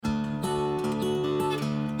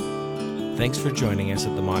Thanks for joining us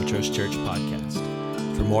at the Montrose Church Podcast.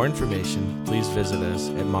 For more information, please visit us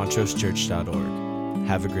at montrosechurch.org.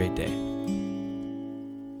 Have a great day.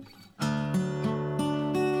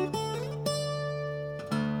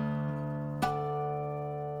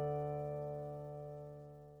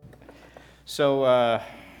 So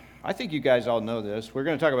I think you guys all know this. We're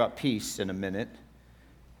going to talk about peace in a minute.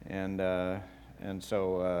 And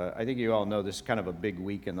so I think you all know this is kind of a big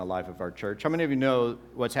week in the life of our church. How many of you know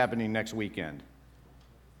what's happening next weekend?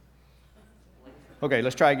 Okay,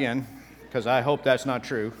 let's try again, because I hope that's not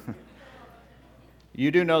true. You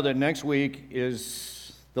do know that next week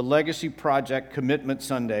is the Legacy Project Commitment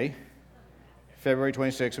Sunday, February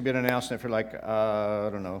 26th. We've been announcing it for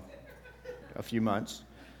a few months.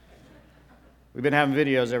 We've been having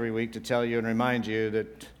videos every week to tell you and remind you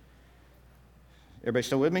that... Everybody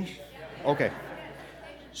still with me? Okay.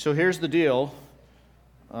 So here's the deal.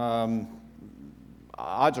 Odds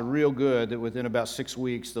are real good that within about 6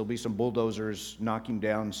 weeks there'll be some bulldozers knocking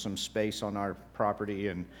down some space on our property,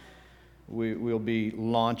 and we'll be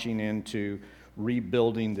launching into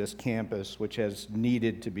rebuilding this campus, which has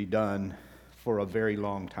needed to be done for a very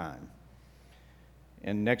long time.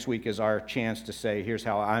 And next week is our chance to say, here's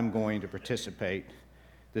how I'm going to participate.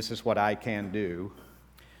 This is what I can do.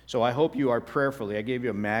 So I hope you are prayerfully. I gave you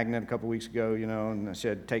a magnet a couple weeks ago, and I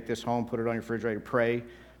said, take this home, put it on your refrigerator, pray,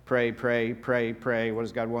 pray, pray, pray, pray. What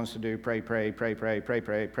does God want us to do? Pray, pray, pray, pray, pray,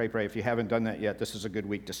 pray, pray, pray. If you haven't done that yet, this is a good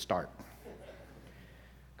week to start.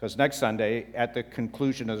 Because next Sunday, at the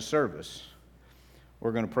conclusion of the service,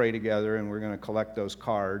 we're going to pray together and we're going to collect those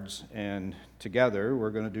cards, and together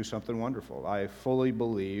we're going to do something wonderful. I fully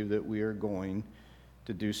believe that we are going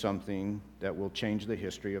to do something that will change the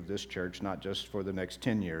history of this church, not just for the next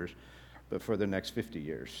 10 years, but for the next 50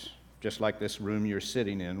 years. Just like this room you're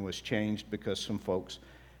sitting in was changed because some folks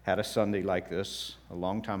had a Sunday like this a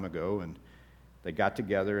long time ago, and they got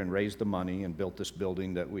together and raised the money and built this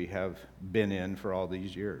building that we have been in for all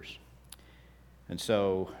these years. And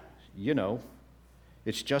so,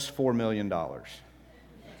 it's just $4 million.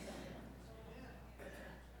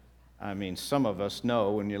 I mean, some of us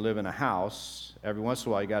know when you live in a house, every once in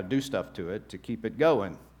a while you got to do stuff to it to keep it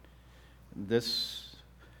going. This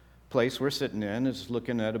place we're sitting in is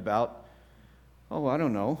looking at about,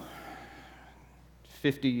 50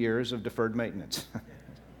 years of deferred maintenance.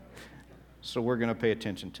 So we're going to pay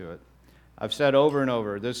attention to it. I've said over and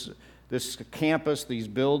over, this campus, these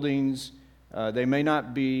buildings, they may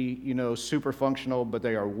not be, super functional, but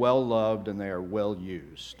they are well loved and they are well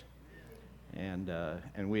used.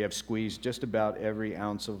 And we have squeezed just about every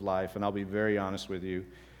ounce of life. And I'll be very honest with you,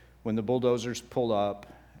 when the bulldozers pull up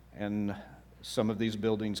and some of these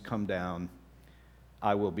buildings come down,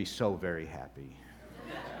 I will be so very happy.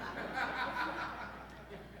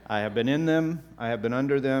 I have been in them, I have been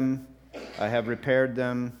under them, I have repaired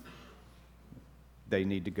them. They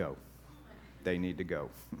need to go. They need to go.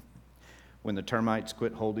 When the termites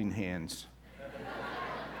quit holding hands,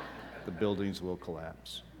 the buildings will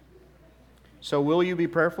collapse. So will you be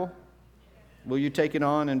prayerful? Will you take it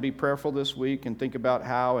on and be prayerful this week and think about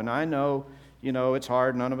how? And I know, it's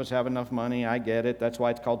hard. None of us have enough money. I get it. That's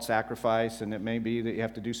why it's called sacrifice. And it may be that you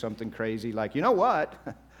have to do something crazy like, you know what?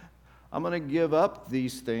 I'm going to give up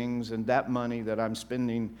these things and that money that I'm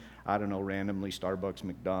spending, randomly, Starbucks,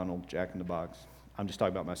 McDonald's, Jack in the Box. I'm just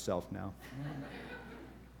talking about myself now.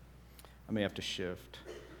 I may have to shift.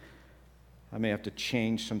 I may have to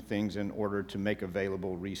change some things in order to make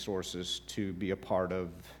available resources to be a part of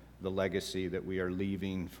the legacy that we are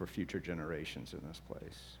leaving for future generations in this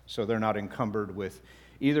place. So they're not encumbered with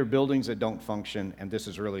either buildings that don't function, and this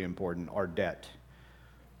is really important, or debt.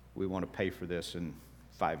 We want to pay for this in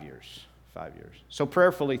 5 years. 5 years. So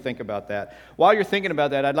prayerfully think about that. While you're thinking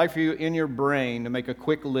about that, I'd like for you in your brain to make a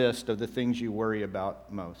quick list of the things you worry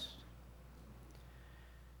about most.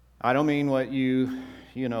 I don't mean what you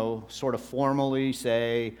sort of formally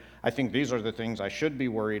say, I think these are the things I should be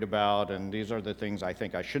worried about, and these are the things I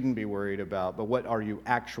think I shouldn't be worried about, but what are you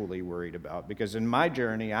actually worried about? Because in my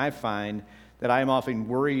journey, I find that I'm often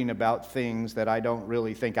worrying about things that I don't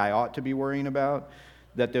really think I ought to be worrying about,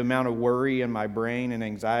 that the amount of worry in my brain and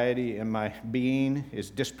anxiety in my being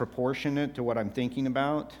is disproportionate to what I'm thinking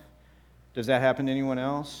about. Does that happen to anyone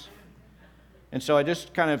else? And so I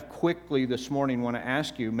just kind of quickly this morning want to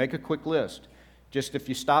ask you, make a quick list. Just if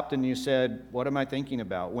you stopped and you said, what am I thinking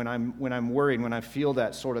about? When I'm worried, when I feel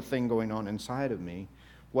that sort of thing going on inside of me,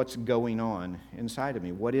 what's going on inside of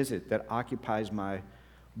me? What is it that occupies my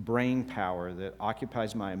brain power, that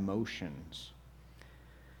occupies my emotions?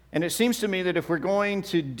 And it seems to me that if we're going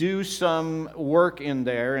to do some work in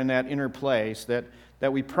there, in that inner place, that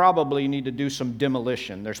that we probably need to do some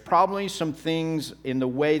demolition. There's probably some things in the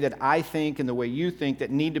way that I think and the way you think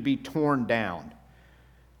that need to be torn down.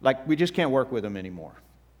 Like, we just can't work with them anymore.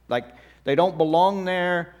 Like, they don't belong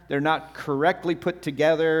there. They're not correctly put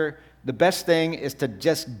together. The best thing is to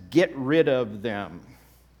just get rid of them.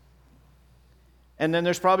 And then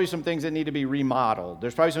there's probably some things that need to be remodeled.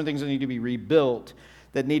 There's probably some things that need to be rebuilt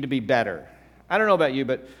that need to be better. I don't know about you,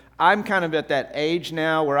 but I'm kind of at that age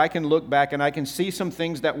now where I can look back and I can see some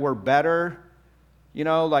things that were better. You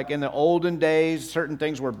know, like in the olden days, certain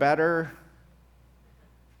things were better.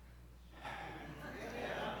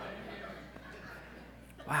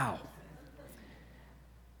 Wow.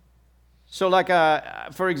 So like,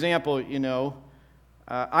 for example, you know,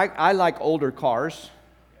 I like older cars.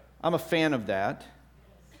 I'm a fan of that.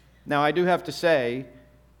 Now, I do have to say,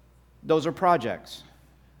 those are projects.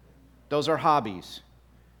 Those are hobbies.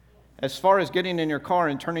 As far as getting in your car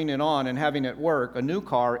and turning it on and having it work, a new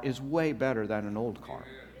car is way better than an old car.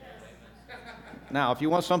 Now, if you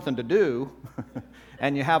want something to do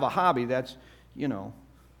and you have a hobby, that's, you know.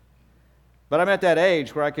 But I'm at that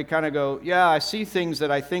age where I could kind of go, yeah, I see things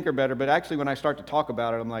that I think are better, but actually when I start to talk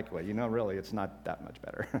about it, I'm like, well, you know, really, it's not that much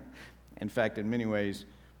better. In fact, in many ways,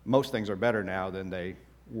 most things are better now than they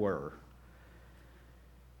were.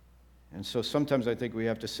 And so sometimes I think we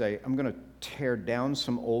have to say, I'm going to tear down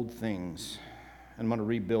some old things, and I'm going to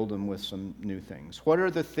rebuild them with some new things. What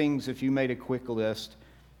are the things, if you made a quick list,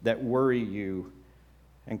 that worry you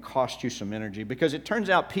and cost you some energy? Because it turns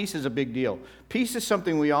out peace is a big deal. Peace is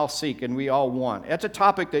something we all seek and we all want. That's a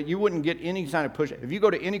topic that you wouldn't get any kind of push. If you go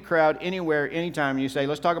to any crowd, anywhere, anytime, and you say,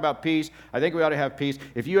 let's talk about peace, I think we ought to have peace.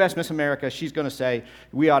 If you ask Miss America, she's going to say,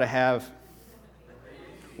 we ought to have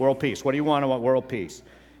world peace. What do you want? I want world peace.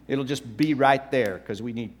 It'll just be right there because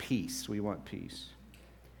we need peace. We want peace.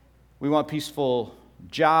 We want peaceful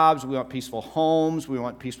jobs. We want peaceful homes. We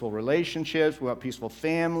want peaceful relationships. We want peaceful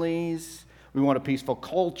families. We want a peaceful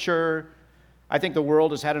culture. I think the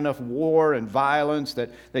world has had enough war and violence that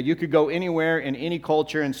you could go anywhere in any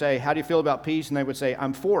culture and say, how do you feel about peace? And they would say,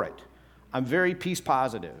 I'm for it. I'm very peace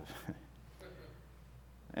positive.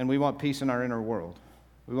 And we want peace in our inner world.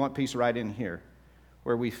 We want peace right in here,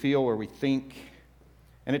 where we feel, where we think.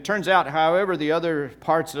 And it turns out, however the other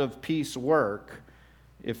parts of peace work,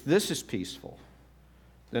 if this is peaceful,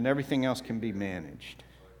 then everything else can be managed.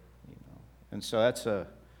 You know? And so it's a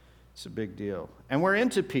big deal. And we're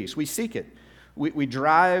into peace. We seek it. We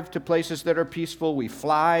drive to places that are peaceful. We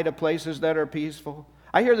fly to places that are peaceful.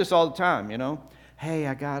 I hear this all the time, you know. Hey,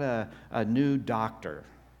 I got a new doctor.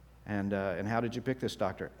 And how did you pick this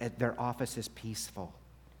doctor? Their office is peaceful.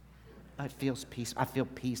 It feels peaceful. I feel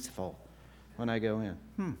peaceful when I go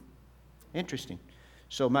in. Interesting.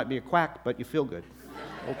 So it might be a quack, but you feel good.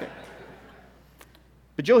 Okay.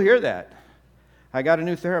 But you'll hear that. I got a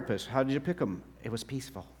new therapist. How did you pick him? It was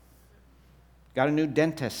peaceful. Got a new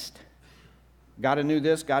dentist. Got a new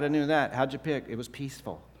this, got a new that. How'd you pick? It was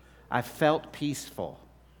peaceful. I felt peaceful.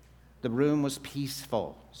 The room was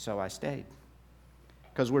peaceful, so I stayed.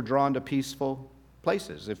 Because we're drawn to peaceful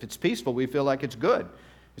places. If it's peaceful, we feel like it's good.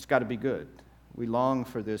 It's got to be good. We long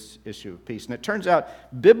for this issue of peace. And it turns out,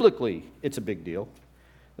 biblically, it's a big deal.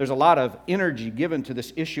 There's a lot of energy given to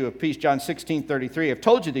this issue of peace. John 16:33, I've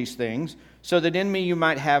told you these things so that in me you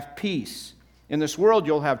might have peace. In this world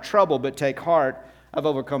you'll have trouble, but take heart, I've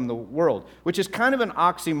overcome the world. Which is kind of an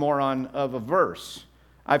oxymoron of a verse.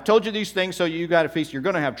 I've told you these things so you got a peace. You're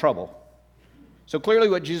going to have trouble. So clearly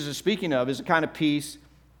what Jesus is speaking of is a kind of peace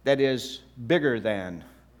that is bigger than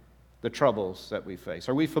the troubles that we face.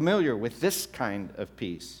 Are we familiar with this kind of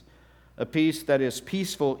peace? A peace that is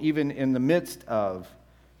peaceful even in the midst of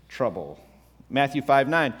trouble. Matthew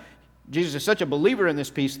 5:9. Jesus is such a believer in this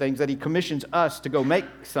peace thing that he commissions us to go make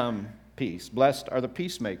some peace. Blessed are the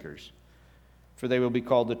peacemakers, for they will be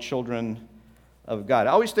called the children of God. I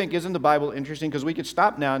always think, isn't the Bible interesting? Because we could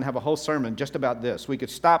stop now and have a whole sermon just about this. We could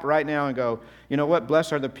stop right now and go, you know what?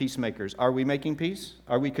 Blessed are the peacemakers. Are we making peace?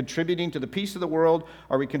 Are we contributing to the peace of the world?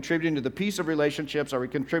 Are we contributing to the peace of relationships? Are we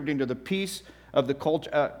contributing to the peace of the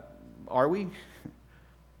culture? Are we?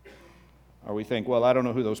 Or we think, well, I don't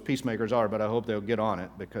know who those peacemakers are, but I hope they'll get on it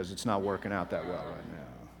because it's not working out that well right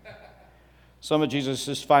now. Some of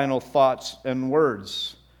Jesus' final thoughts and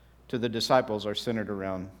words to the disciples are centered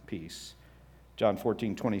around peace. John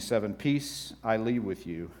 14:27, peace I leave with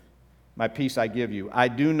you, my peace I give you. I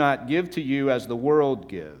do not give to you as the world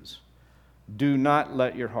gives. Do not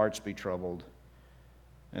let your hearts be troubled,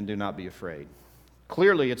 and do not be afraid.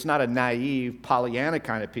 Clearly, it's not a naive Pollyanna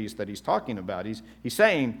kind of peace that he's talking about. He's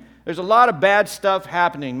saying, there's a lot of bad stuff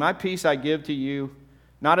happening. My peace I give to you,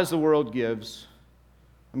 not as the world gives.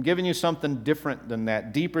 I'm giving you something different than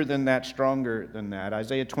that, deeper than that, stronger than that.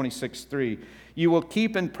 Isaiah 26:3. You will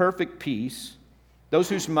keep in perfect peace those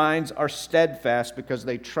whose minds are steadfast because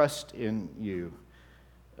they trust in you.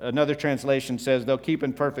 Another translation says they'll keep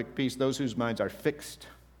in perfect peace those whose minds are fixed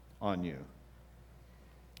on you.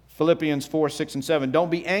 Philippians 4:6-7. Don't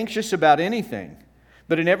be anxious about anything,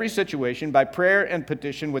 but in every situation, by prayer and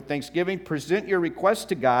petition with thanksgiving, present your requests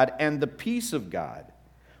to God, and the peace of God,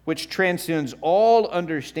 which transcends all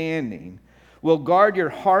understanding, will guard your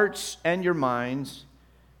hearts and your minds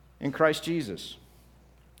in Christ Jesus.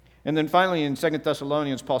 And then finally in 2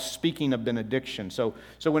 Thessalonians, Paul's speaking of benediction. So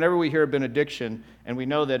whenever we hear a benediction, and we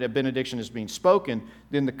know that a benediction is being spoken,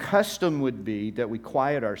 then the custom would be that we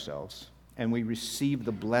quiet ourselves and we receive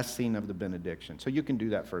the blessing of the benediction. So you can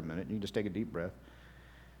do that for a minute. You can just take a deep breath.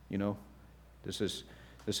 You know, this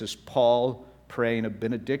is Paul praying a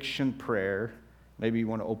benediction prayer. Maybe you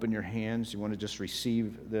want to open your hands. You want to just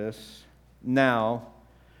receive this. Now,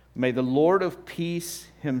 may the Lord of peace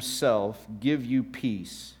himself give you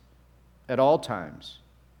peace at all times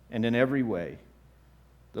and in every way.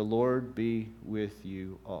 The Lord be with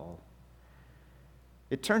you all.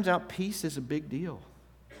 It turns out peace is a big deal.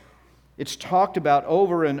 It's talked about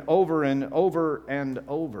over and over and over and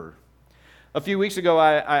over. A few weeks ago,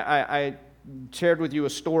 I shared with you a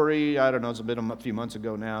story. I don't know, it's been a few months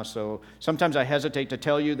ago now, so sometimes I hesitate to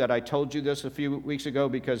tell you that I told you this a few weeks ago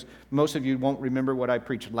because most of you won't remember what I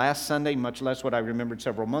preached last Sunday, much less what I remembered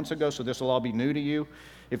several months ago, so this will all be new to you.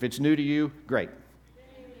 If it's new to you, great.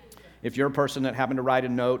 If you're a person that happened to write a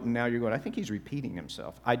note and now you're going, I think he's repeating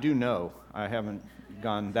himself. I do know I haven't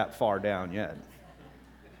gone that far down yet.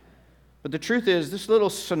 But the truth is, this little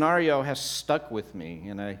scenario has stuck with me,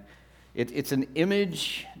 and it's an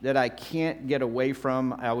image that I can't get away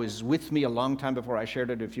from. I was with me a long time before I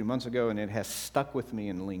shared it a few months ago, and it has stuck with me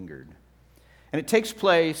and lingered. And it takes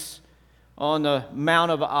place on the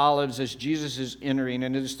Mount of Olives as Jesus is entering,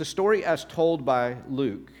 and it is the story as told by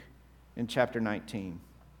Luke in chapter 19.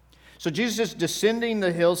 So Jesus is descending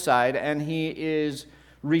the hillside, and he is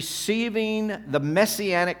receiving the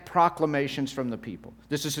messianic proclamations from the people.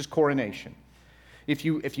 This is his coronation. If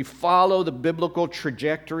you follow the biblical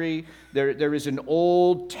trajectory, there is an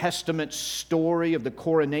Old Testament story of the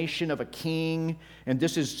coronation of a king, and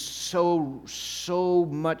this is so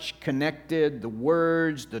much connected. The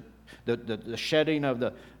words, the shedding of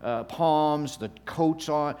the palms, the coats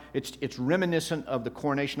on, it's reminiscent of the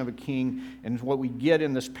coronation of a king. And what we get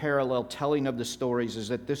in this parallel telling of the stories is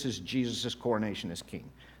that this is Jesus' coronation as king.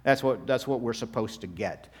 That's what we're supposed to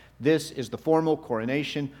get. This is the formal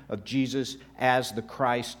coronation of Jesus as the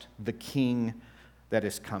Christ, the King that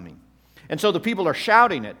is coming. And so the people are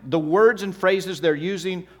shouting it. The words and phrases they're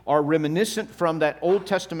using are reminiscent from that Old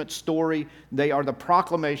Testament story. They are the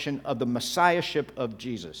proclamation of the Messiahship of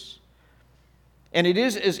Jesus. And it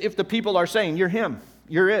is as if the people are saying, you're him,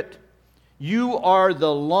 you're it. You are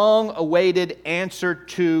the long-awaited answer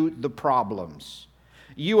to the problems.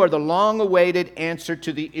 You are the long-awaited answer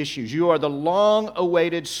to the issues. You are the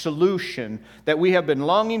long-awaited solution that we have been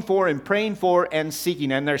longing for and praying for and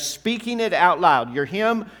seeking. And they're speaking it out loud. You're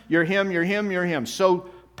him, you're him, you're him, you're him. So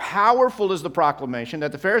powerful is the proclamation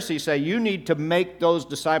that the Pharisees say, you need to make those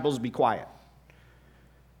disciples be quiet.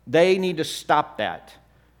 They need to stop that.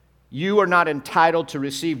 You are not entitled to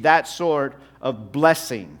receive that sort of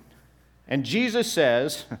blessing. And Jesus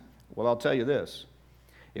says, well, I'll tell you this.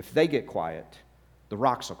 If they get quiet, the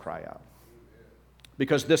rocks will cry out.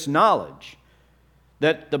 Because this knowledge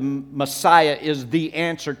that the Messiah is the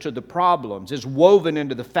answer to the problems is woven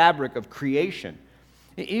into the fabric of creation.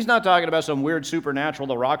 He's not talking about some weird supernatural,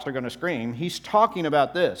 the rocks are going to scream. He's talking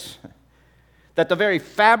about this, that the very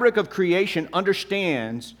fabric of creation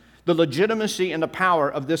understands the legitimacy and the power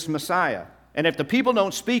of this Messiah. And if the people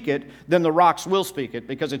don't speak it, then the rocks will speak it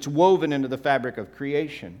because it's woven into the fabric of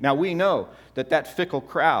creation. Now we know that fickle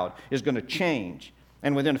crowd is going to change.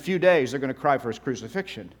 And within a few days, they're going to cry for his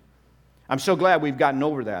crucifixion. I'm so glad we've gotten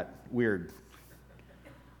over that weird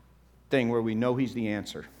thing where we know he's the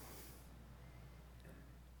answer.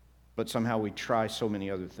 But somehow we try so many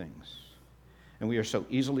other things. And we are so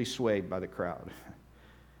easily swayed by the crowd,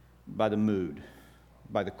 by the mood,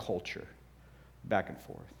 by the culture, back and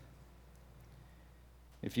forth.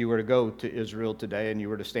 If you were to go to Israel today and you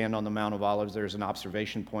were to stand on the Mount of Olives, there's an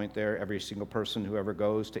observation point there. Every single person who ever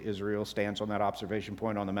goes to Israel stands on that observation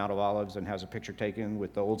point on the Mount of Olives and has a picture taken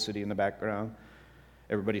with the old city in the background.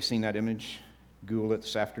 Everybody's seen that image? Google it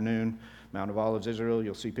this afternoon. Mount of Olives, Israel.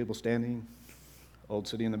 You'll see people standing. Old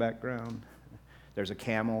city in the background. There's a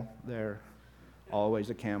camel there.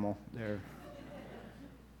 Always a camel there.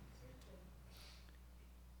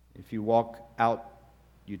 If you walk out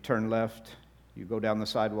You turn left, you go down the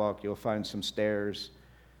sidewalk, you'll find some stairs.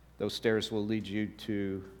 Those stairs will lead you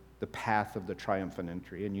to the path of the triumphant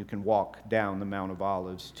entry, and you can walk down the Mount of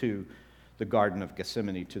Olives to the Garden of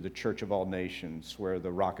Gethsemane, to the Church of All Nations, where the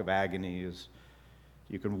Rock of Agony is.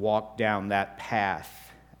 You can walk down that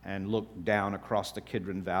path and look down across the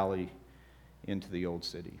Kidron Valley into the Old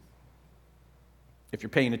City. If you're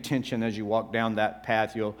paying attention as you walk down that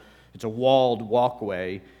path, it's a walled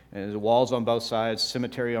walkway, and there's walls on both sides,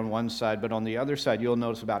 cemetery on one side, but on the other side, you'll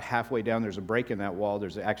notice about halfway down there's a break in that wall.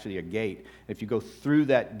 There's actually a gate. If you go through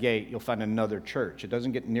that gate, you'll find another church. It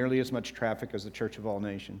doesn't get nearly as much traffic as the Church of All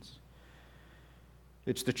Nations.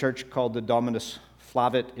 It's the church called the Dominus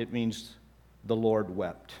Flavit. It means the Lord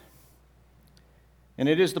wept. And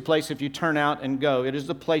it is the place, if you turn out and go, it is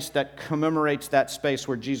the place that commemorates that space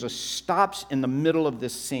where Jesus stops in the middle of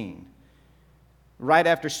this scene. Right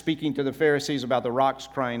after speaking to the Pharisees about the rocks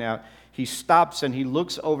crying out, he stops and he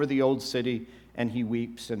looks over the old city and he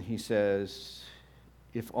weeps and he says,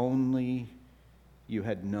 "If only you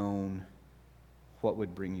had known what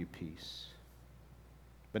would bring you peace.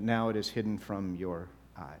 But now it is hidden from your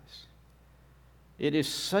eyes." It is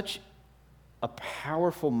such a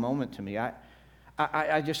powerful moment to me.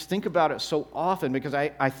 I just think about it so often because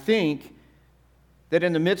I think that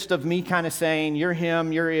in the midst of me kind of saying, "You're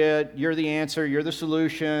him, you're it, you're the answer, you're the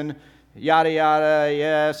solution, yada, yada,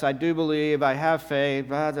 yes, I do believe, I have faith,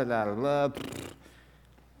 blah, blah, blah, blah,"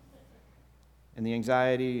 and the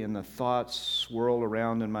anxiety and the thoughts swirl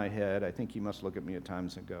around in my head, I think you must look at me at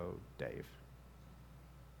times and go, "Dave,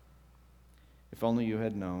 if only you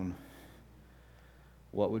had known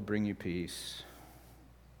what would bring you peace,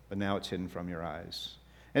 but now it's hidden from your eyes."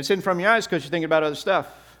 And it's hidden from your eyes because you're thinking about other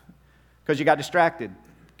stuff, because you got distracted,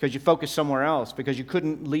 because you focused somewhere else, because you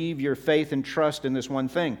couldn't leave your faith and trust in this one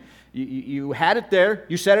thing. You had it there,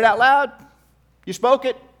 you said it out loud, you spoke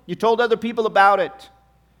it, you told other people about it,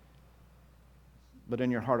 but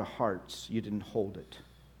in your heart of hearts, you didn't hold it.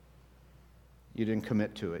 You didn't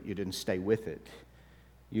commit to it, you didn't stay with it.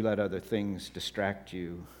 You let other things distract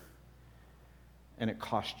you, and it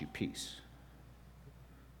cost you peace.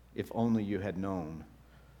 If only you had known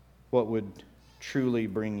what would truly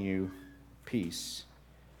bring you peace.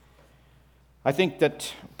 I think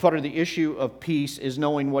that part of the issue of peace is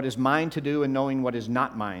knowing what is mine to do and knowing what is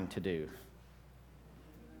not mine to do.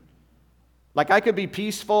 Like, I could be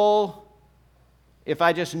peaceful if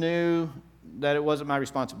I just knew that it wasn't my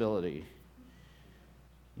responsibility.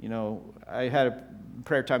 You know, I had a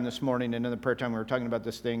prayer time this morning, and in the prayer time we were talking about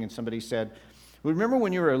this thing, and somebody said, "Well, remember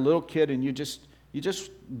when you were a little kid and you just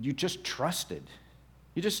trusted.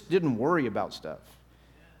 You just didn't worry about stuff."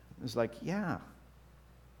 It's like, yeah,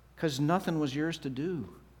 because nothing was yours to do.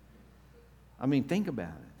 I mean, think about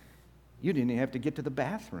it. You didn't even have to get to the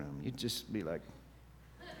bathroom. You'd just be like,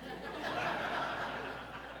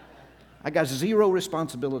 I got zero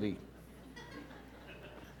responsibility.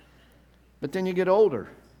 But then you get older,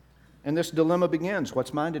 and this dilemma begins.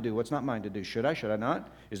 What's mine to do? What's not mine to do? Should I? Should I not?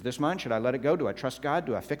 Is this mine? Should I let it go? Do I trust God?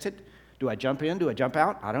 Do I fix it? Do I jump in? Do I jump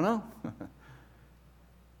out? I don't know.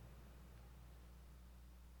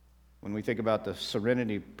 When we think about the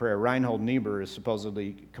serenity prayer, Reinhold Niebuhr has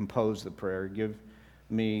supposedly composed the prayer, "Give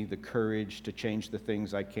me the courage to change the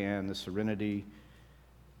things I can, the serenity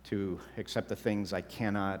to accept the things I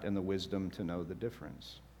cannot, and the wisdom to know the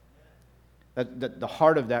difference." The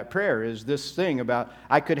heart of that prayer is this thing about,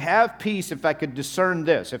 I could have peace if I could discern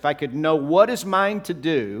this, if I could know what is mine to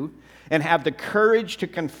do and have the courage to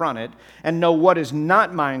confront it, and know what is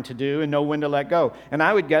not mine to do and know when to let go. And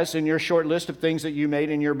I would guess in your short list of things that you made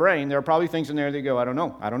in your brain, there are probably things in there that you go, I don't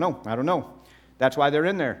know. That's why they're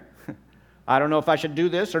in there. I don't know if I should do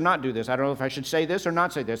this or not do this. I don't know if I should say this or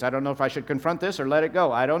not say this. I don't know if I should confront this or let it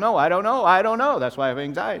go. I don't know. That's why I have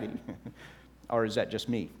anxiety. Or is that just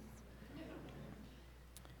me?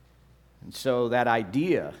 And so that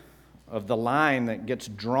idea of the line that gets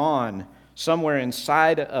drawn somewhere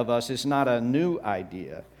inside of us is not a new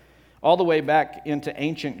idea. All the way back into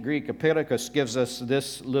ancient Greek, Epictetus gives us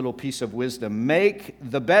this little piece of wisdom. Make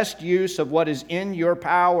the best use of what is in your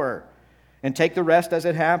power and take the rest as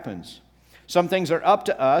it happens. Some things are up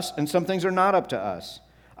to us and some things are not up to us.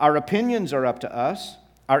 Our opinions are up to us.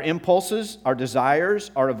 Our impulses, our desires,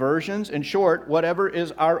 our aversions, in short, whatever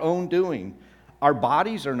is our own doing. Our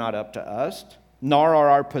bodies are not up to us, nor are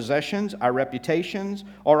our possessions, our reputations,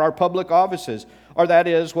 or our public offices, or that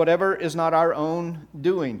is, whatever is not our own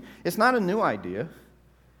doing. It's not a new idea.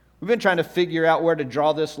 We've been trying to figure out where to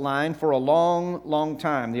draw this line for a long, long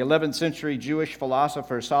time. The 11th century Jewish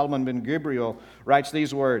philosopher Solomon ben Gabriel writes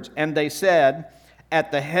these words, "And they said,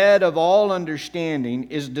 at the head of all understanding,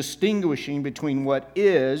 is distinguishing between what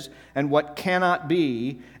is and what cannot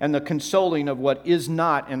be, and the consoling of what is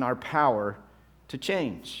not in our power to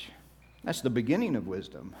change. That's the beginning of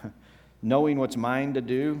wisdom, knowing what's mine to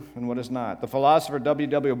do and what is not. The philosopher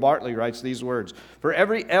W.W. Bartley writes these words: "For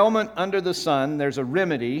every ailment under the sun, there's a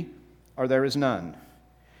remedy, or there is none.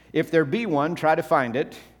 If there be one, try to find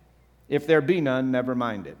it. If there be none, never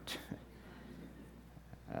mind it."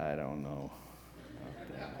 I don't know.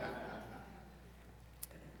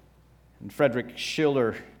 And Friedrich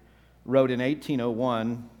Schiller wrote in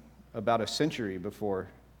 1801, about a century before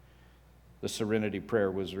the Serenity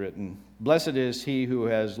Prayer was written, "Blessed is he who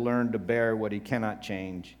has learned to bear what he cannot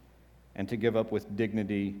change and to give up with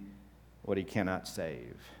dignity what he cannot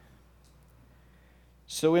save."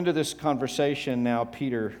 So into this conversation now,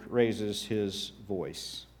 Peter raises his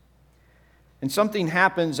voice. And something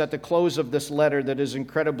happens at the close of this letter that is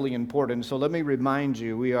incredibly important. So let me remind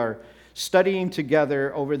you, we are studying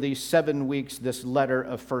together over these 7 weeks this letter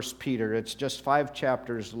of 1 Peter. It's just 5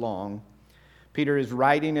 chapters long. Peter is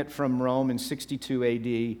writing it from Rome in 62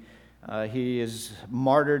 A.D. He is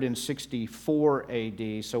martyred in 64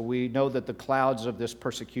 A.D., so we know that the clouds of this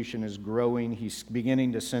persecution is growing. He's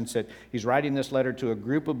beginning to sense it. He's writing this letter to a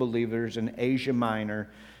group of believers in Asia Minor,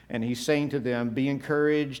 and he's saying to them, be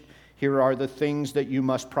encouraged. Here are the things that you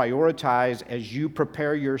must prioritize as you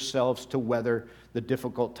prepare yourselves to weather the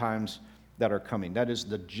difficult times that are coming. That is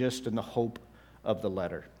the gist and the hope of the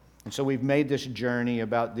letter. And so we've made this journey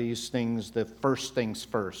about these things, the first things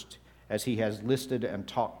first, as he has listed and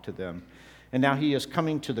talked to them. And now he is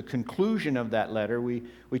coming to the conclusion of that letter. We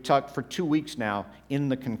talked for 2 weeks now in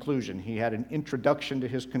the conclusion. He had an introduction to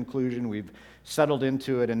his conclusion. We've settled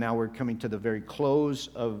into it, and now we're coming to the very close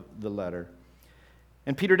of the letter.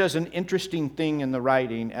 And Peter does an interesting thing in the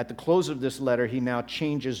writing. At the close of this letter, he now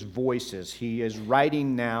changes voices. He is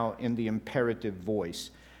writing now in the imperative voice.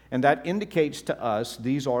 And that indicates to us,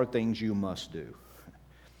 these are things you must do.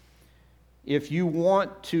 If you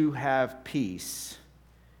want to have peace,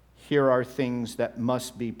 here are things that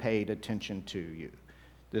must be paid attention to you.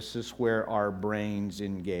 This is where our brains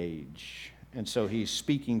engage. And so he's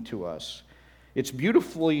speaking to us. It's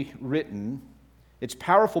beautifully written. It's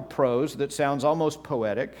powerful prose that sounds almost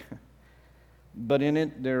poetic, but in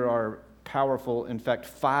it there are powerful, in fact,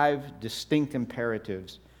 5 distinct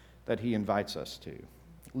imperatives that he invites us to.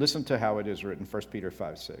 Listen to how it is written, 1 Peter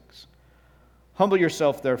 5:6. "Humble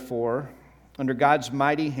yourself, therefore, under God's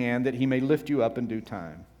mighty hand, that he may lift you up in due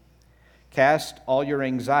time. Cast all your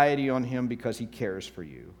anxiety on him because he cares for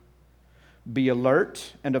you. Be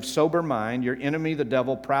alert and of sober mind. Your enemy, the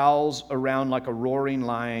devil, prowls around like a roaring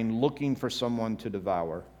lion looking for someone to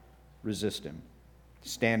devour. Resist him,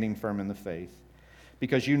 standing firm in the faith,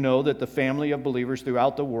 because you know that the family of believers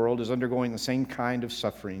throughout the world is undergoing the same kind of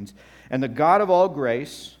sufferings. And the God of all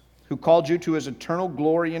grace, who called you to his eternal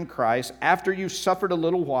glory in Christ, after you've suffered a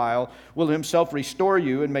little while, will himself restore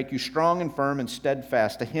you and make you strong and firm and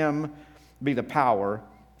steadfast. To him be the power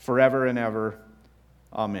forever and ever.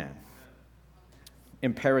 Amen."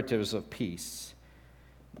 Imperatives of peace.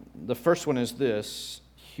 The first one is this: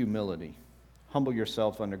 humility. Humble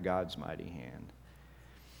yourself under God's mighty hand.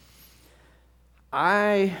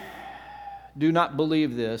 I do not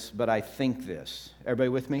believe this, but I think this. Everybody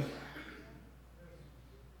with me?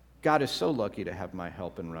 God is so lucky to have my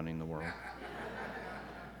help in running the world.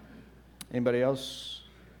 Anybody else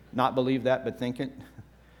not believe that but think it?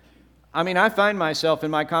 I mean, I find myself in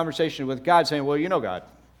my conversation with God saying, well, you know, God,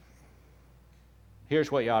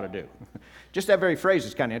 here's what you ought to do. Just that very phrase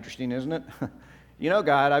is kind of interesting, isn't it? You know,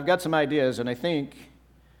 God, I've got some ideas, and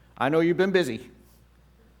I know you've been busy.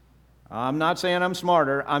 I'm not saying I'm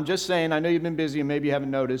smarter. I'm just saying I know you've been busy and maybe you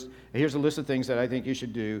haven't noticed. Here's a list of things that I think you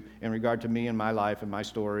should do in regard to me and my life and my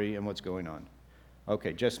story and what's going on.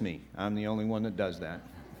 Okay, just me. I'm the only one that does that.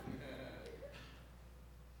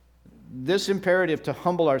 This imperative to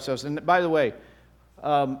humble ourselves, and by the way,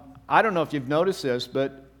 I don't know if you've noticed this,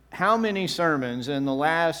 but how many sermons in the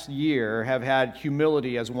last year have had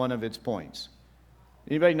humility as one of its points?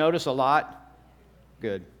 Anybody notice a lot?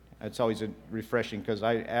 Good. It's always refreshing because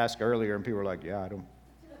I asked earlier and people were like, yeah, I don't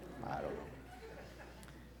know.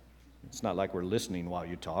 It's not like we're listening while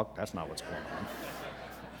you talk. That's not what's going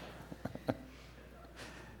on.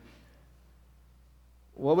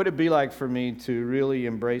 What would it be like for me to really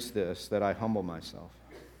embrace this, that I humble myself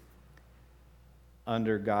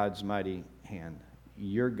under God's mighty hand?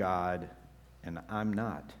 You're God and I'm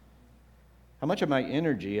not. How much of my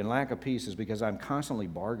energy and lack of peace is because I'm constantly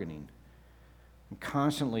bargaining. I'm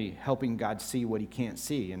constantly helping God see what he can't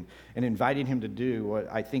see and inviting him to do what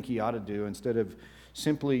I think he ought to do instead of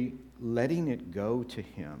simply letting it go to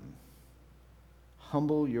Him.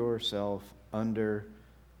 Humble yourself under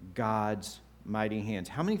God's mighty hands.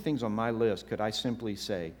 How many things on my list could I simply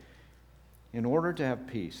say, in order to have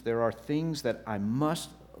peace, there are things that I must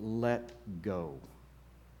let go.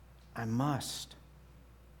 I must.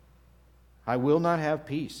 I will not have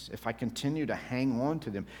peace if I continue to hang on to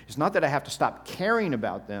them. It's not that I have to stop caring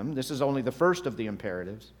about them. This is only the first of the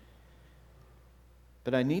imperatives.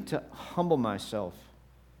 But I need to humble myself.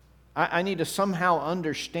 I need to somehow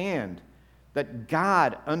understand that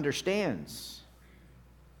God understands.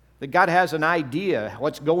 That God has an idea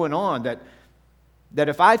what's going on. That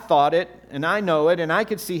if I thought it, and I know it, and I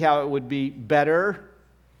could see how it would be better,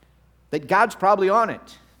 that God's probably on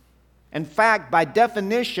it. In fact, by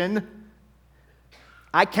definition,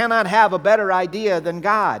 I cannot have a better idea than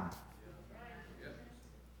God.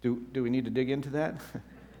 Do we need to dig into that?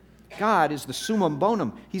 God is the summum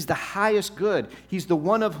bonum. He's the highest good. He's the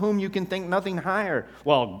one of whom you can think nothing higher.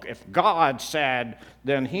 Well, if God said,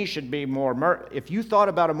 then He should be more If you thought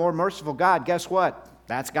about a more merciful God, guess what?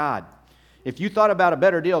 That's God. If you thought about a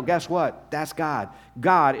better deal, guess what? That's God.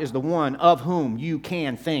 God is the one of whom you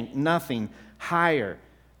can think nothing higher.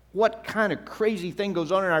 What kind of crazy thing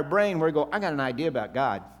goes on in our brain where we go, I got an idea about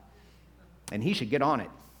God, and He should get on it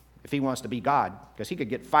if He wants to be God, because He could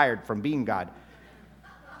get fired from being God.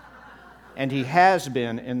 And He has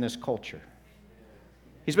been in this culture.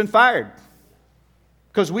 He's been fired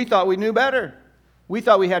because we thought we knew better. We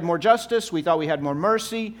thought we had more justice. We thought we had more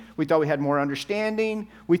mercy. We thought we had more understanding.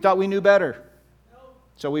 We thought we knew better.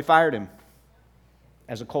 So we fired Him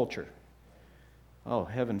as a culture. Oh,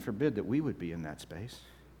 heaven forbid that we would be in that space.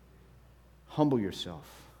 Humble yourself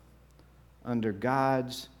under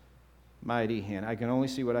God's mighty hand. I can only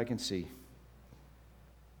see what I can see.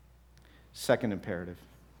 Second imperative,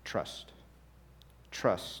 trust.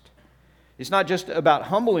 Trust. It's not just about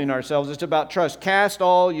humbling ourselves, it's about trust. Cast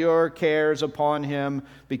all your cares upon Him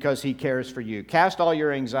because He cares for you. Cast all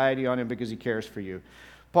your anxiety on Him because He cares for you.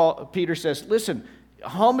 Peter says, listen,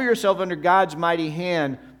 humble yourself under God's mighty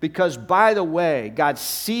hand because, by the way, God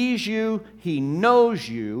sees you, He knows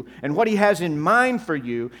you, and what He has in mind for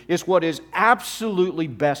you is what is absolutely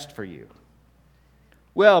best for you.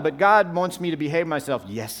 Well, but God wants me to behave myself.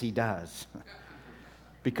 Yes, He does.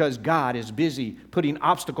 Because God is busy putting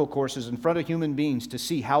obstacle courses in front of human beings to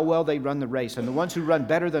see how well they run the race. And the ones who run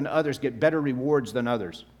better than others get better rewards than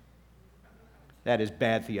others. That is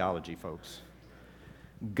bad theology, folks.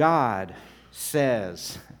 God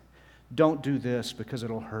says, don't do this because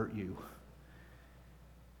it'll hurt you.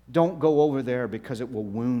 Don't go over there because it will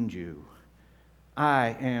wound you.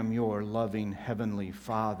 I am your loving Heavenly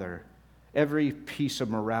Father. Every piece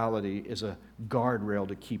of morality is a guardrail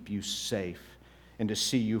to keep you safe, and to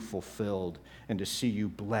see you fulfilled, and to see you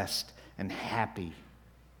blessed and happy.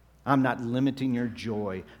 I'm not limiting your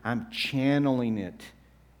joy. I'm channeling it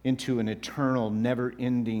into an eternal,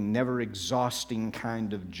 never-ending, never-exhausting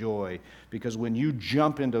kind of joy. Because when you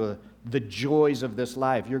jump into the joys of this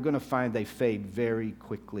life, you're going to find they fade very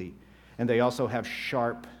quickly. And they also have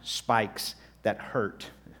sharp spikes that hurt.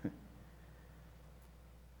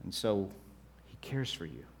 And so He cares for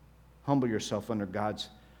you. Humble yourself under God's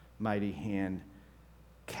mighty hand.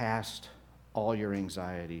 Cast all your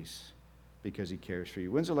anxieties because He cares for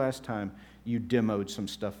you. When's the last time you demoed some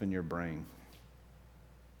stuff in your brain?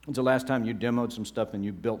 When's the last time you demoed some stuff and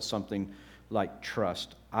you built something like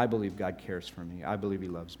trust? I believe God cares for me. I believe He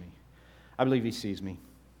loves me. I believe He sees me.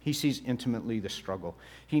 He sees intimately the struggle.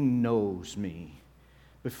 He knows me.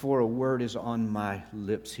 Before a word is on my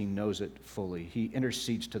lips, He knows it fully. He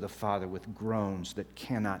intercedes to the Father with groans that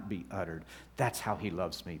cannot be uttered. That's how He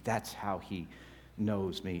loves me. That's how He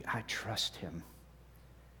knows me. I trust Him.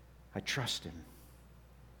 I trust Him.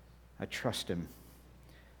 I trust Him.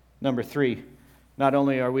 Number 3, not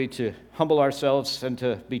only are we to humble ourselves and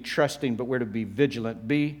to be trusting, but we're to be vigilant.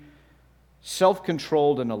 Be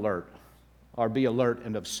self-controlled and alert, or be alert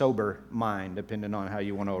and of sober mind, depending on how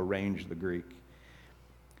you want to arrange the Greek.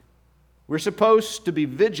 We're supposed to be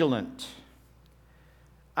vigilant.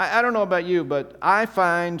 I don't know about you, but I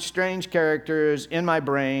find strange characters in my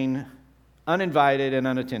brain uninvited and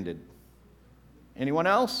unattended. Anyone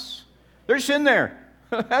else? They're just in there.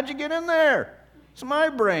 How'd you get in there? It's my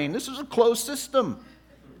brain. This is a closed system.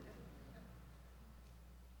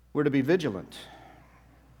 We're to be vigilant.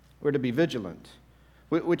 We're to be vigilant,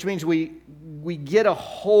 which means we get a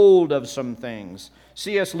hold of some things.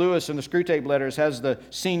 C.S. Lewis in the Screwtape Letters has the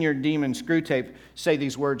senior demon Screwtape say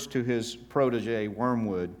these words to his protege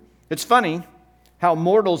Wormwood. It's funny how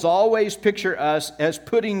mortals always picture us as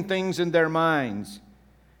putting things in their minds.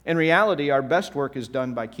 In reality, our best work is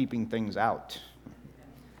done by keeping things out.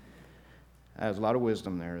 There's a lot of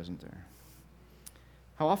wisdom there, isn't there?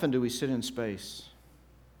 How often do we sit in space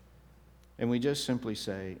and we just simply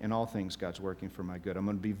say, in all things, God's working for my good. I'm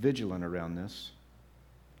going to be vigilant around this.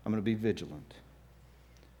 I'm going to be vigilant.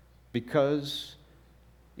 Because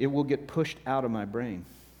it will get pushed out of my brain.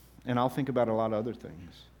 And I'll think about a lot of other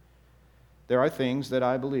things. There are things that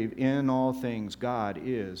I believe, in all things, God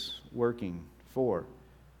is working for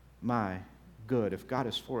my good. If God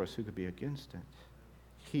is for us, who could be against it?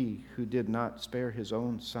 He who did not spare his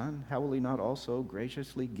own Son, how will he not also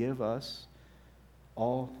graciously give us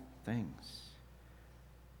all things?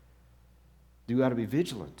 You got to be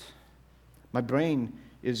vigilant. My brain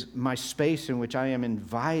is my space in which I am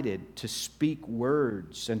invited to speak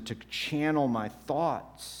words and to channel my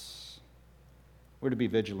thoughts. We're to be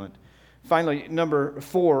vigilant. Finally, number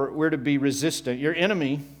 4, we're to be resistant. Your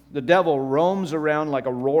enemy, the devil, roams around like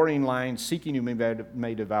a roaring lion, seeking whom he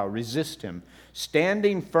may devour. Resist him,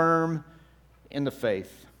 standing firm in the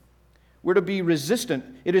faith. We're to be resistant.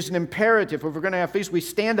 It is an imperative. If we're going to have peace, we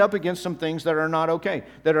stand up against some things that are not okay.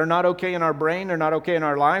 That are not okay in our brain, they're not okay in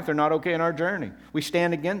our life, they're not okay in our journey. We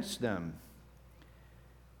stand against them.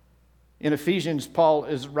 In Ephesians, Paul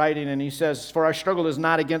is writing and he says, "For our struggle is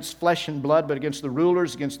not against flesh and blood, but against the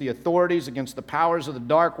rulers, against the authorities, against the powers of the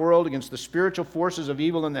dark world, against the spiritual forces of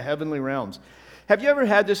evil in the heavenly realms." Have you ever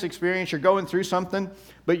had this experience? You're going through something,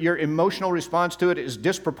 but your emotional response to it is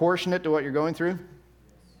disproportionate to what you're going through?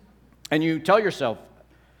 And you tell yourself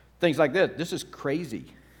things like this: this is crazy.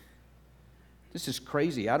 This is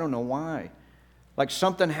crazy. I don't know why. Like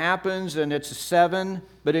something happens and it's a 7,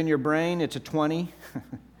 but in your brain it's a 20.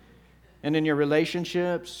 And in your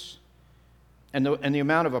relationships, and the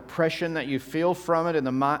amount of oppression that you feel from it, and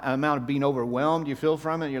the amount of being overwhelmed you feel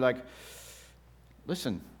from it, you're like,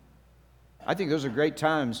 listen, I think those are great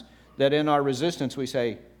times that in our resistance we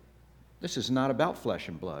say, this is not about flesh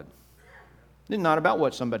and blood. This is not about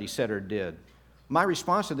what somebody said or did. My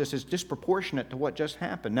response to this is disproportionate to what just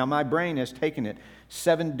happened. Now my brain has taken it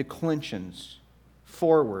 7 declensions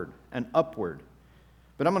forward and upward.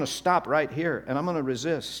 But I'm going to stop right here and I'm going to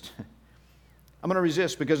resist. I'm going to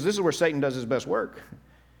resist because this is where Satan does his best work.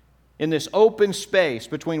 In this open space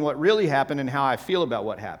between what really happened and how I feel about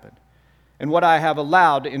what happened. And what I have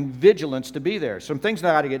allowed in vigilance to be there. Some things that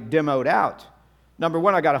I got to get demoed out. Number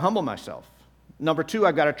 1, I got to humble myself. Number 2,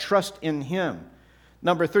 I've got to trust in him.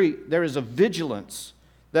 Number 3, there is a vigilance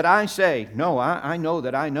that I say, no, I know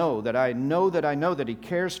that I know that I know that I know that he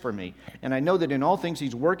cares for me. And I know that in all things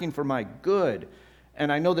he's working for my good.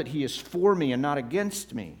 And I know that he is for me and not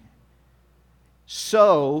against me.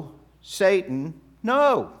 So, Satan,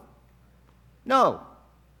 no, not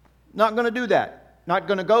going to do that. Not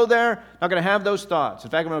going to go there, not going to have those thoughts.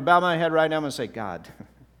 In fact, I'm going to bow my head right now and I'm going to say, God,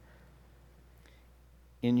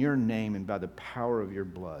 in your name and by the power of your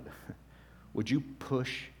blood, would you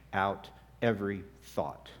push out every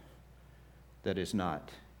thought that is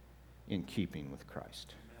not in keeping with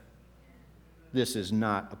Christ? This is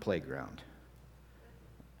not a playground.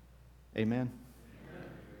 Amen?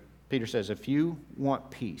 Peter says, if you want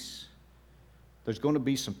peace, there's going to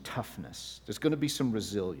be some toughness. There's going to be some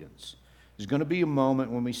resilience. There's going to be a moment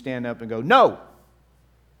when we stand up and go, no.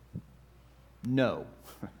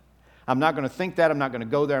 I'm not going to think that. I'm not going to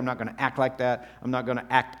go there. I'm not going to act like that. I'm not going to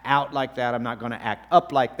act out like that. I'm not going to act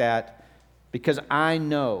up like that. Because I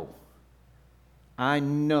know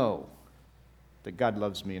that God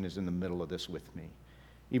loves me and is in the middle of this with me.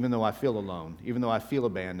 Even though I feel alone, even though I feel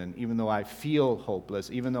abandoned, even though I feel hopeless,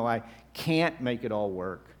 even though I can't make it all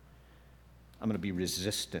work, I'm going to be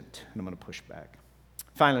resistant and I'm going to push back.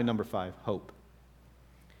 Finally, number 5, hope.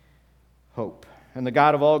 Hope. And the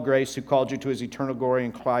God of all grace who called you to his eternal glory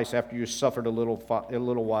in Christ after you suffered a little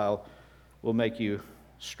while will make you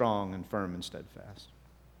strong and firm and steadfast.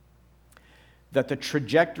 That the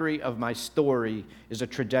trajectory of my story is a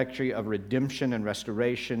trajectory of redemption and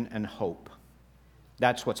restoration and hope.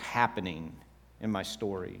 That's what's happening in my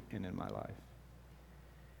story and in my life.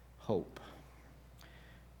 Hope.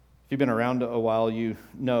 If you've been around a while, you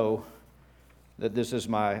know that this is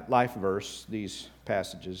my life verse, these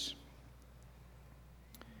passages.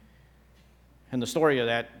 And the story of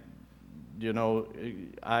that,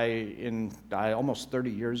 I almost 30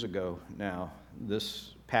 years ago now,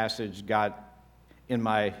 this passage got in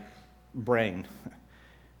my brain.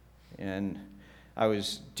 And I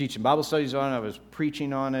was teaching Bible studies on it, I was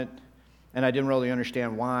preaching on it, and I didn't really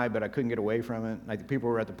understand why, but I couldn't get away from it. Like people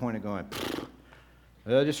were at the point of going,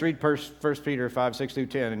 just read 1 Peter 5, 6 through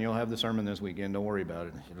 10, and you'll have the sermon this weekend. Don't worry about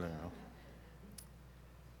it.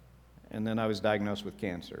 And then I was diagnosed with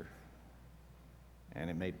cancer, and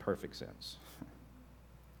it made perfect sense.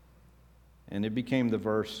 And it became the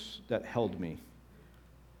verse that held me.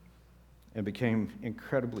 It became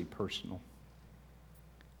incredibly personal.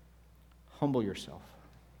 Humble yourself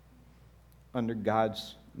under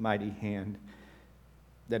God's mighty hand,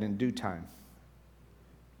 that in due time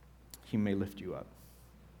He may lift you up.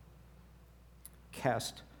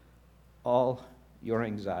 Cast all your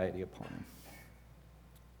anxiety upon Him,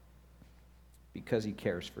 because He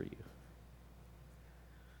cares for you.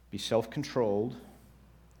 Be self-controlled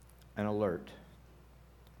and alert,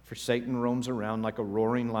 for Satan roams around like a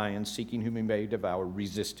roaring lion, seeking whom he may devour.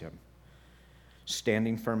 Resist him,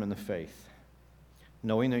 standing firm in the faith,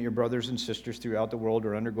 knowing that your brothers and sisters throughout the world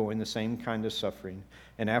are undergoing the same kind of suffering.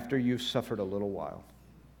 And after you've suffered a little while,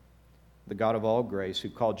 the God of all grace, who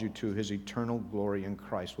called you to His eternal glory in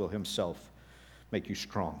Christ, will Himself make you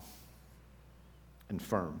strong and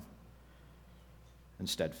firm and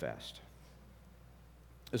steadfast.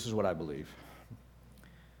 This is what I believe.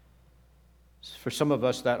 For some of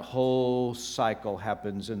us, that whole cycle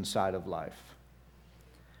happens inside of life.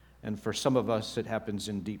 And for some of us, it happens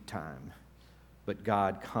in deep time. But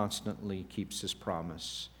God constantly keeps His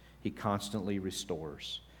promise. He constantly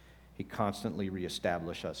restores. He constantly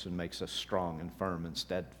reestablishes us and makes us strong and firm and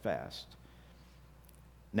steadfast.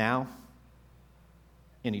 Now,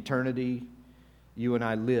 in eternity, you and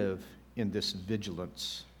I live in this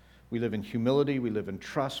vigilance. We live in humility, we live in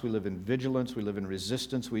trust, we live in vigilance, we live in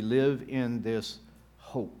resistance, we live in this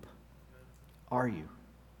hope. Are you?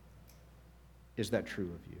 Is that true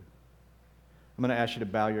of you? I'm going to ask you to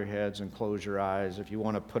bow your heads and close your eyes. If you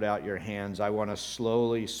want to put out your hands, I want to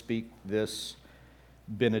slowly speak this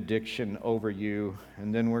benediction over you,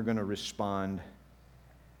 and then we're going to respond.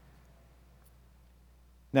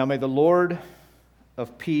 Now may the Lord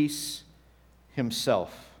of peace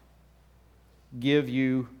Himself give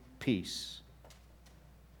you peace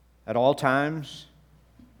at all times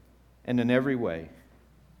and in every way.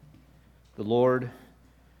 The Lord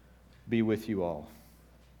be with you all.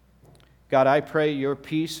 God, I pray your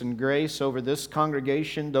peace and grace over this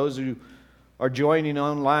congregation, those who are joining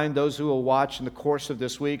online, those who will watch in the course of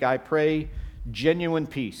this week. I pray genuine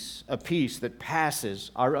peace, a peace that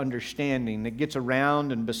passes our understanding, that gets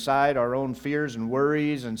around and beside our own fears and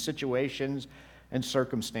worries and situations and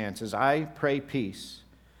circumstances. I pray peace,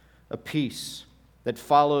 a peace that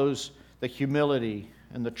follows the humility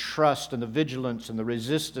and the trust and the vigilance and the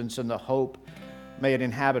resistance and the hope. May it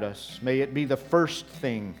inhabit us. May it be the first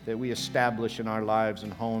thing that we establish in our lives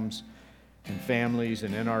and homes and families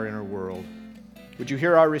and in our inner world. Would you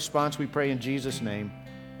hear our response? We pray in Jesus' name.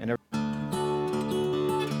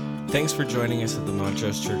 Thanks for joining us at the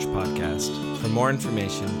Montrose Church Podcast. For more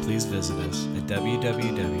information, please visit us at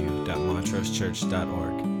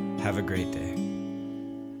www.montrosechurch.org. Have a great day.